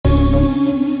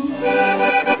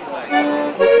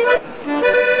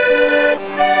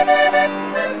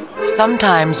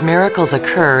Sometimes miracles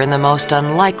occur in the most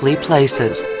unlikely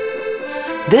places.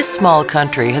 This small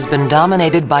country has been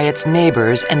dominated by its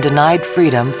neighbors and denied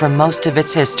freedom for most of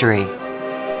its history.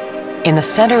 In the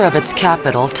center of its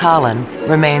capital, Tallinn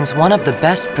remains one of the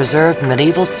best preserved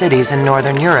medieval cities in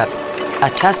Northern Europe, a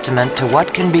testament to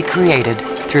what can be created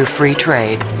through free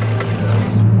trade.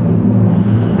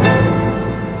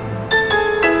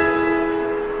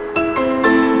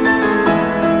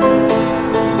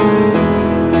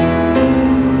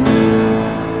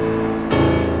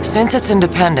 Since its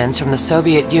independence from the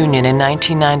Soviet Union in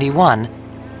 1991,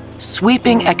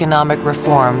 sweeping economic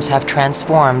reforms have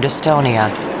transformed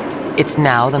Estonia. It's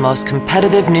now the most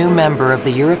competitive new member of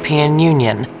the European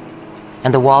Union,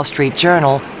 and the Wall Street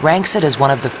Journal ranks it as one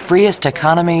of the freest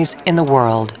economies in the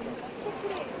world.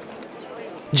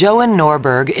 Johan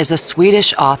Norberg is a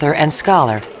Swedish author and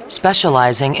scholar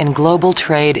specializing in global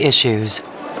trade issues.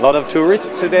 A lot of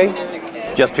tourists today.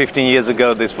 Just 15 years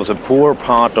ago, this was a poor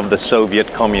part of the Soviet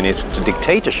communist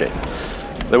dictatorship.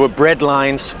 There were bread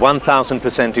lines,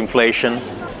 1,000% inflation,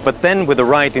 but then with the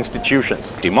right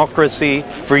institutions, democracy,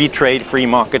 free trade, free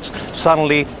markets,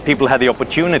 suddenly people had the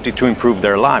opportunity to improve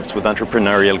their lives with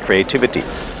entrepreneurial creativity.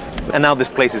 And now this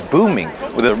place is booming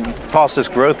with the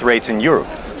fastest growth rates in Europe.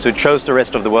 So it shows the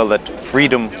rest of the world that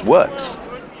freedom works.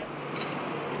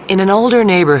 In an older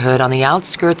neighborhood on the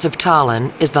outskirts of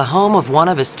Tallinn is the home of one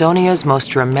of Estonia's most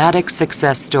dramatic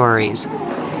success stories.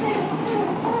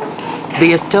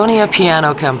 The Estonia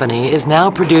Piano Company is now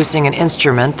producing an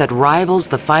instrument that rivals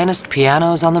the finest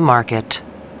pianos on the market.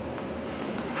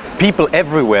 People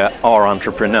everywhere are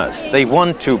entrepreneurs. They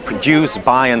want to produce,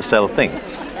 buy and sell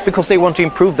things because they want to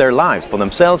improve their lives for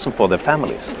themselves and for their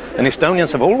families. And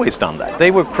Estonians have always done that.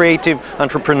 They were creative,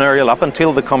 entrepreneurial up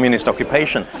until the communist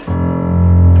occupation.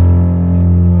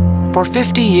 For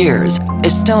 50 years,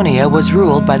 Estonia was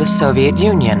ruled by the Soviet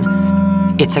Union,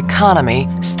 its economy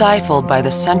stifled by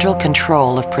the central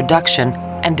control of production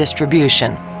and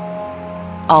distribution.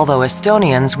 Although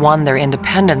Estonians won their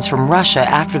independence from Russia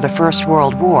after the First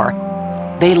World War,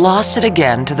 they lost it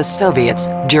again to the Soviets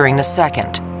during the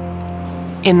Second.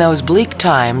 In those bleak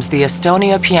times, the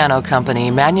Estonia Piano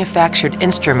Company manufactured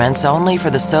instruments only for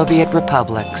the Soviet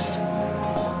republics.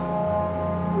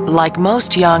 Like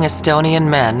most young Estonian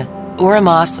men,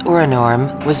 Urmas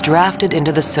Uranorm was drafted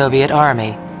into the Soviet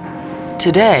army.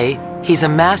 Today, he's a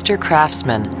master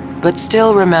craftsman, but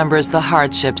still remembers the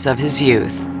hardships of his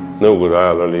youth. Nõukogude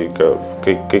ajal oli ikka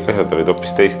kõik asjad olid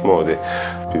hoopis teistmoodi.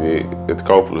 Et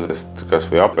kauplusest kas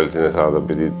või apelsine saada,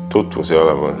 pidi tutvusi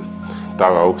olema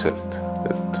tagaukselt.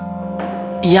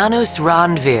 Janus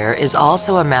Randveer is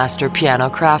also a master piano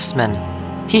craftsman.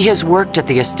 He has worked at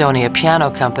the Estonia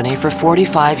Piano Company for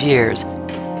 45 years.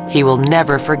 He will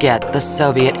never forget the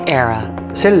Soviet era.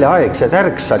 Selleaegsed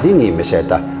ärksad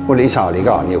inimesed, mul isa oli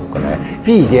ka niisugune,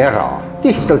 viidi ära,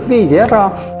 lihtsalt viidi ära.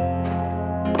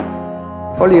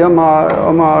 Oli oma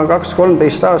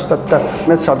 2-13 aastat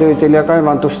metsatöödel ja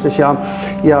kaevandustes ja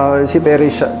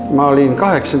Siberis ma olin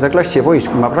 8. klassi poiss,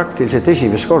 kui ma praktiliselt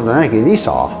esimest korda nägin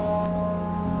isa.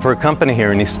 For a company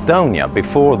here in Estonia,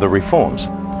 before the reforms,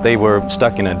 they were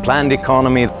stuck in a planned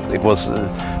economy. It was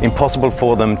impossible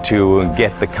for them to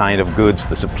get the kind of goods,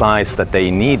 the supplies that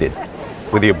they needed.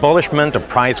 With the abolishment of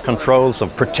price controls,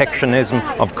 of protectionism,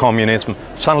 of communism,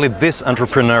 suddenly this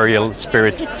entrepreneurial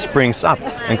spirit springs up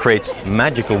and creates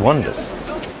magical wonders.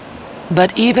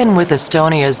 But even with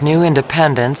Estonia's new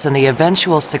independence and the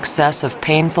eventual success of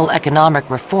painful economic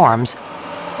reforms,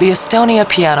 the Estonia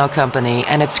Piano Company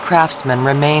and its craftsmen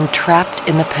remain trapped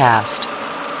in the past.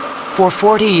 For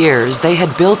 40 years, they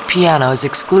had built pianos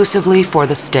exclusively for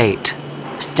the state.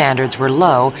 Standards were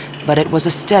low, but it was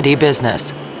a steady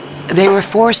business. They were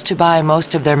forced to buy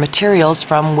most of their materials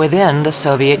from within the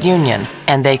Soviet Union,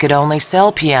 and they could only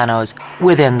sell pianos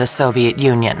within the Soviet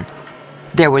Union.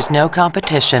 There was no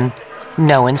competition,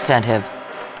 no incentive.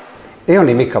 Me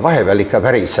olime ikka vahepeal ikka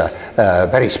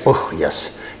päris põhjas.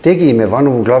 Tegime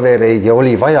vanu klavereid ja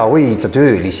oli vaja hoida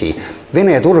töölisi.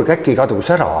 Vene turg äkki kadus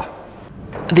ära.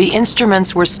 The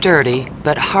instruments were sturdy,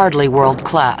 but hardly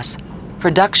world-class.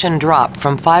 Production dropped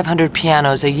from 500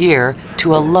 pianos a year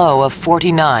to a low of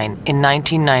 49 in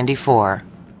 1994.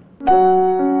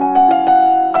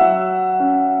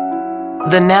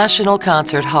 The National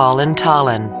Concert Hall in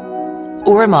Tallinn.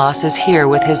 Urmas is here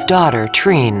with his daughter,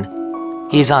 Triin.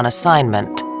 He's on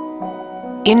assignment.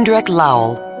 Indrek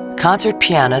Laul, concert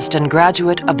pianist and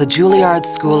graduate of the Juilliard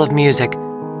School of Music,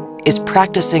 is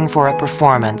practicing for a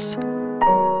performance.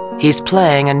 He's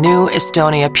playing a new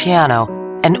Estonia piano,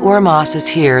 and Urmas is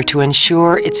here to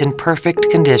ensure it's in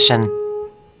perfect condition.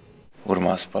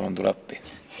 Urmas, palun tule appi.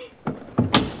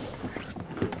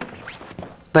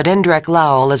 But Mart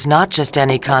Laar is not just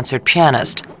any concert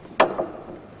pianist.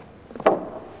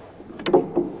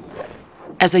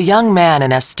 As a young man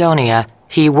in Estonia,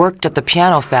 he worked at the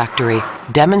piano factory,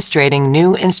 demonstrating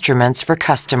new instruments for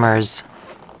customers.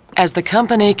 As the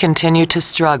company continued to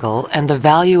struggle and the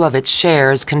value of its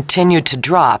shares continued to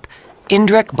drop,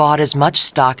 Mart bought as much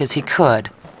stock as he could.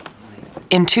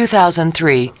 In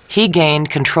 2003, he gained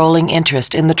controlling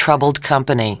interest in the troubled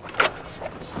company.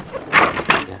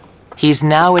 He's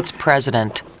now its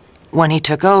president. When he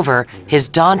took over, his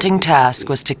daunting task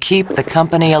was to keep the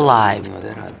company alive.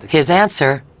 His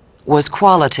answer was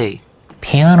quality.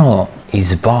 Piano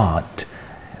is bought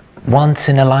once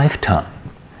in a lifetime,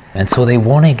 and so they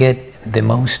want to get the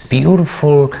most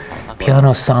beautiful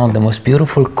piano sound, the most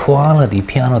beautiful quality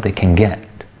piano they can get.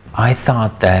 I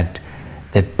thought that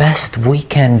the best we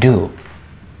can do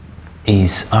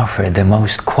is offer the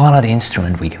most quality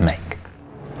instrument we can make.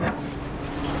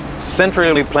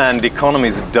 Centrally planned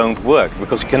economies don't work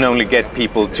because you can only get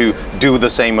people to do the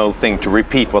same old thing, to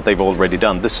repeat what they've already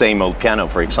done, the same old piano,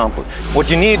 for example. What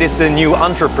you need is the new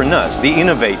entrepreneurs, the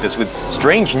innovators with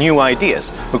strange new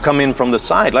ideas who come in from the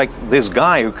side, like this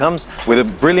guy who comes with a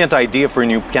brilliant idea for a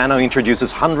new piano,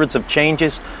 introduces hundreds of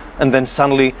changes, and then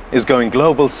suddenly is going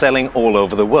global, selling all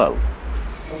over the world.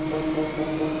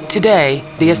 Today,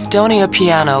 the Estonia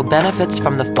piano benefits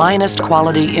from the finest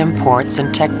quality imports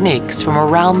and techniques from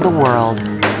around the world.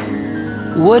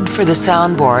 Wood for the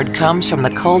soundboard comes from the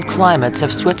cold climates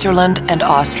of Switzerland and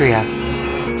Austria.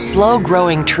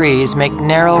 Slow-growing trees make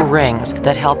narrow rings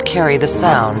that help carry the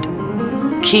sound.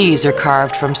 Keys are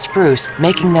carved from spruce,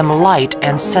 making them light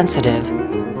and sensitive.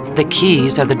 The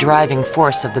keys are the driving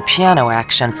force of the piano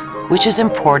action, which is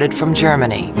imported from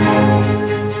Germany.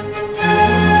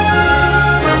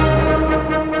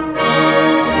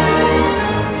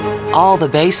 All the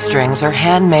bass strings are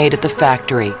handmade at the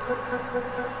factory.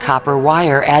 Copper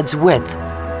wire adds width,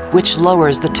 which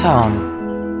lowers the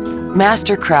tone.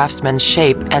 Master craftsmen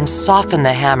shape and soften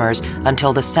the hammers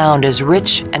until the sound is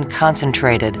rich and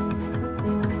concentrated.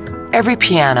 Every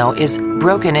piano is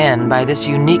broken in by this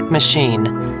unique machine.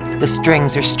 The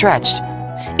strings are stretched.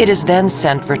 It is then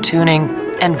sent for tuning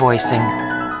and voicing.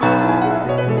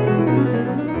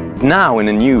 Now, in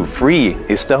a new, free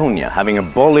Estonia, having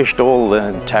abolished all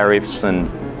the tariffs and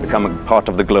become a part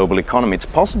of the global economy, it's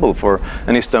possible for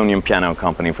an Estonian piano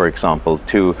company, for example,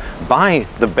 to buy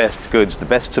the best goods, the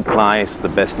best supplies, the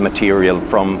best material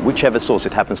from whichever source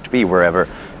it happens to be, wherever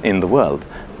in the world.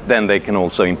 Then they can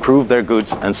also improve their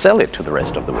goods and sell it to the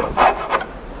rest of the world.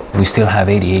 We still have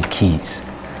 88 keys,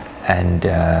 and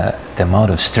the amount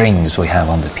of strings we have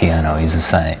on the piano is the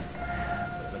same.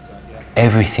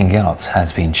 Everything else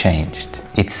has been changed.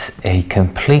 It's a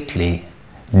completely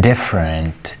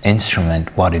different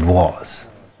instrument what it was.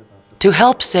 To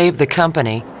help save the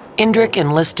company, Mart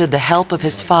enlisted the help of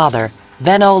his father,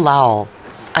 Mart Laar.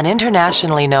 An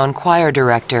internationally known choir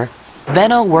director,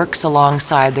 Mart works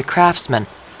alongside the craftsmen,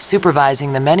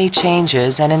 supervising the many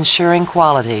changes and ensuring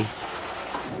quality.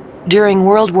 During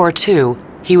World War II,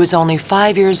 he was only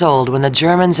 5 years old when the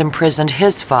Germans imprisoned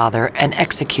his father and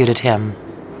executed him.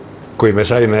 Kui me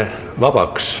saime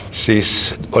vabaks,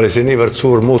 siis oli see niivõrd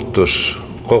suur muutus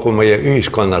kogu meie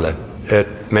ühiskonnale,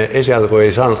 et me esialgu ei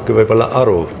saanudki võib-olla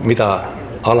aru, mida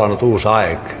alanud uus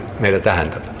aeg meile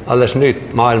tähendab. Alles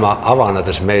nüüd maailma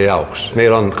avanedes meie jaoks.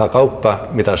 Meil on ka kaupa,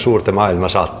 mida suurde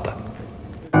maailma saata.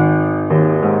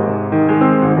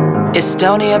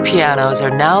 Estonia pianos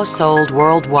are now sold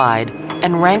worldwide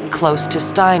and rank close to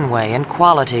Steinway in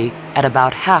quality at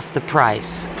about half the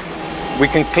price. We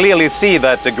can clearly see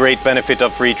that the great benefit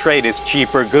of free trade is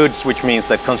cheaper goods, which means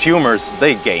that consumers,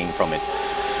 they gain from it.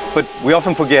 But we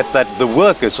often forget that the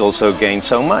workers also gain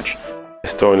so much.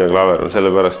 Estonia klaver on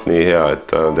sellepärast nii hea, et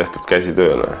ta on tehtud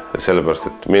käsitööna. Sellepärast,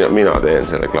 et mina teen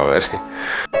selle klaveri.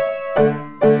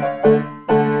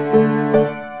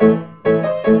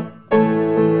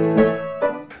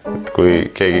 Et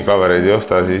kui keegi klavereid ei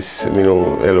osta, siis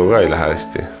minu elu ka ei lähe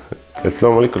hästi. Et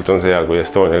loomulikult on see hea, kui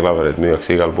Estonia klavereid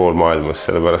müüakse igal pool maailmas,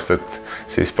 sellepärast, et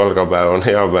siis palgapäev on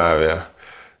hea päev ja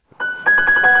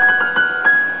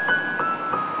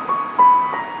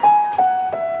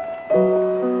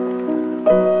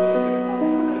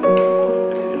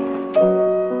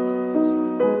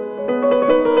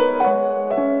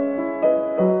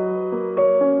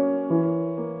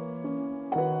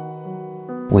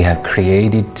We have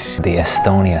created the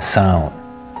Estonia sound.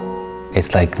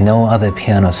 It's like no other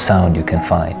piano sound you can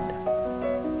find.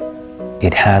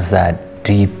 It has that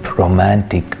deep,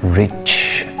 romantic,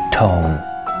 rich tone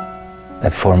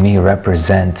that for me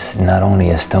represents not only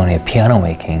Estonia piano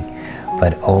making,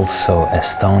 but also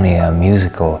Estonia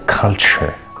musical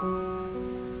culture.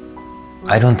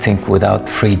 I don't think without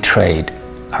free trade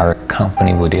our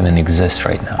company would even exist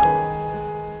right now.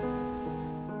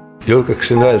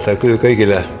 Julgeksin öelda küll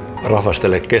kõigile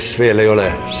rahvastele, kes veel ei ole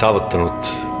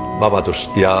saavutanud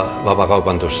vabadust ja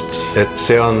vabakaubandust, et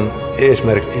see on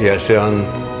eesmärk ja see on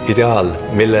ideaal,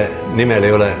 mille nimel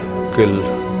ei ole küll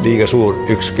liiga suur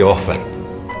ükski ohver.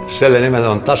 Selle nimel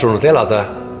on tasunud elada,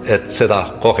 et seda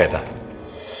kogeda.